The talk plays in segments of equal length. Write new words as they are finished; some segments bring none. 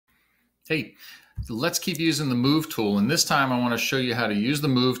Hey, let's keep using the move tool. And this time I want to show you how to use the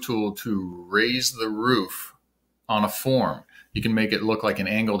move tool to raise the roof on a form. You can make it look like an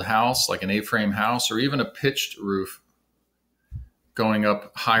angled house, like an A-frame house, or even a pitched roof going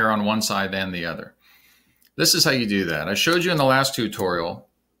up higher on one side than the other. This is how you do that. I showed you in the last tutorial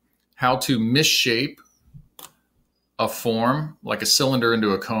how to misshape a form like a cylinder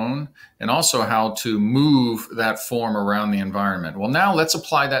into a cone, and also how to move that form around the environment. Well, now let's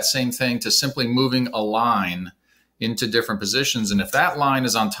apply that same thing to simply moving a line into different positions. And if that line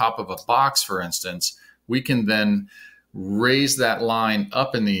is on top of a box, for instance, we can then raise that line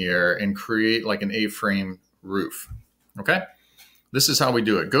up in the air and create like an A-frame roof. Okay? This is how we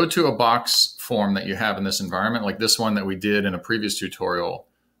do it. Go to a box form that you have in this environment, like this one that we did in a previous tutorial,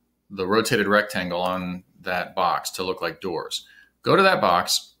 the rotated rectangle on that box to look like doors. Go to that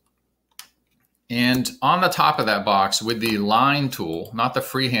box, and on the top of that box with the line tool, not the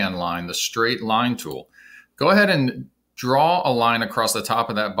freehand line, the straight line tool, go ahead and draw a line across the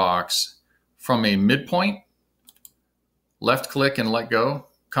top of that box from a midpoint, left click and let go,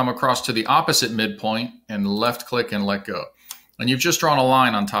 come across to the opposite midpoint and left click and let go. And you've just drawn a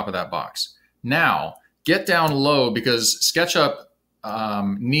line on top of that box. Now get down low, because SketchUp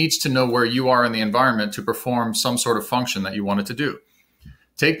needs to know where you are in the environment to perform some sort of function that you want it to do.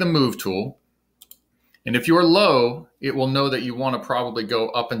 Take the move tool, and if you're low, it will know that you want to probably go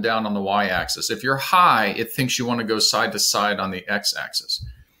up and down on the y-axis. If you're high, it thinks you want to go side to side on the x-axis.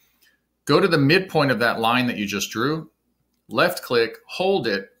 Go to the midpoint of that line that you just drew, left click, hold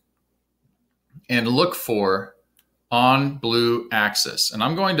it, and look for on blue axis. And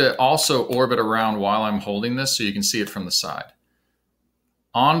I'm going to also orbit around while I'm holding this so you can see it from the side.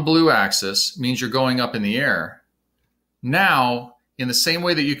 On blue axis means you're going up in the air. Now, in the same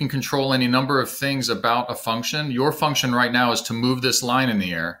way that you can control any number of things about a function, your function right now is to move this line in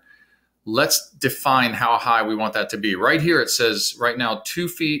the air. Let's define how high we want that to be. Right here it says right now 2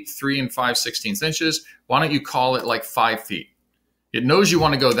 feet 3 5/16 inches. Why don't you call it like 5 feet? It knows you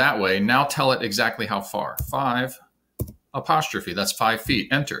want to go that way. Now tell it exactly how far. 5 apostrophe, that's 5 feet.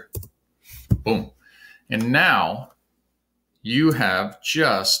 Enter. Boom. And now you have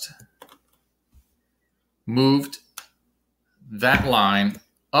just moved that line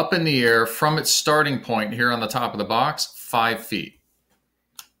up in the air from its starting point here on the top of the box, 5 feet.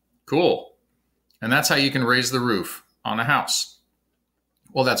 Cool. And that's how you can raise the roof on a house.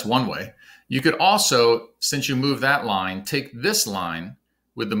 Well, that's one way. You could also, since you move that line, take this line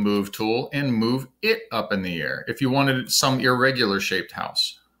with the move tool and move it up in the air. If you wanted some irregular shaped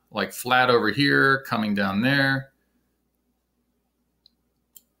house, like flat over here, coming down there,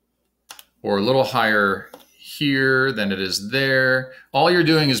 or a little higher here than it is there. All you're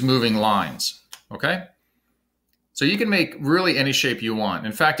doing is moving lines, okay? So you can make really any shape you want.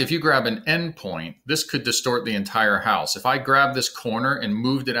 In fact, if you grab an end point, this could distort the entire house. If I grab this corner and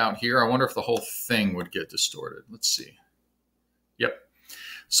moved it out here, I wonder if the whole thing would get distorted. Let's see. Yep.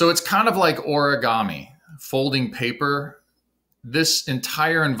 So it's kind of like origami, folding paper. This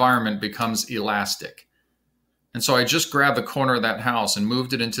entire environment becomes elastic. And so I just grabbed the corner of that house and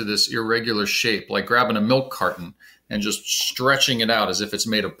moved it into this irregular shape, like grabbing a milk carton and just stretching it out as if it's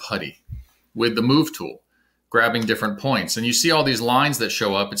made of putty with the move tool, grabbing different points. And you see all these lines that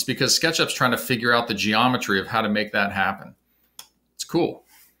show up. It's because SketchUp's trying to figure out the geometry of how to make that happen. It's cool.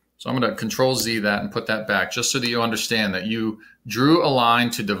 So I'm going to Control Z that and put that back just so that you understand that you drew a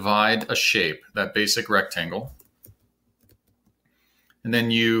line to divide a shape, that basic rectangle. And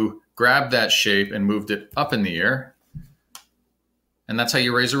then you grabbed that shape and moved it up in the air. And that's how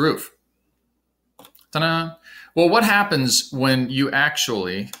you raise a roof. Ta-da! Well, what happens when you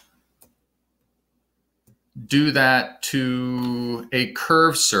actually do that to a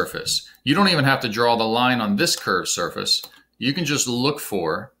curved surface? You don't even have to draw the line on this curved surface. You can just look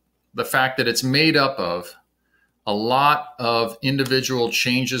for the fact that it's made up of a lot of individual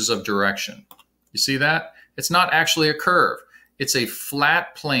changes of direction. You see that? It's not actually a curve. It's a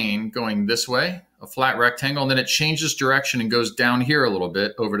flat plane going this way, a flat rectangle, and then it changes direction and goes down here a little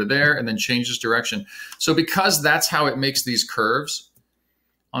bit over to there and then changes direction. So because that's how it makes these curves,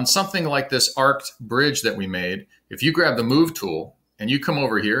 on something like this arced bridge that we made, if you grab the move tool and you come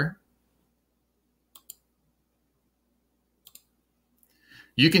over here,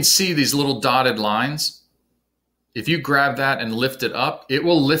 you can see these little dotted lines. If you grab that and lift it up, it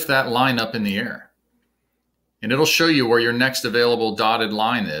will lift that line up in the air. And it'll show you where your next available dotted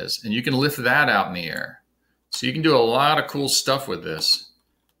line is. And you can lift that out in the air. So you can do a lot of cool stuff with this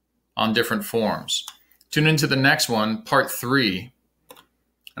on different forms. Tune into the next one, part 3,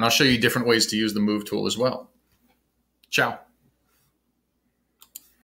 and I'll show you different ways to use the move tool as well. Ciao.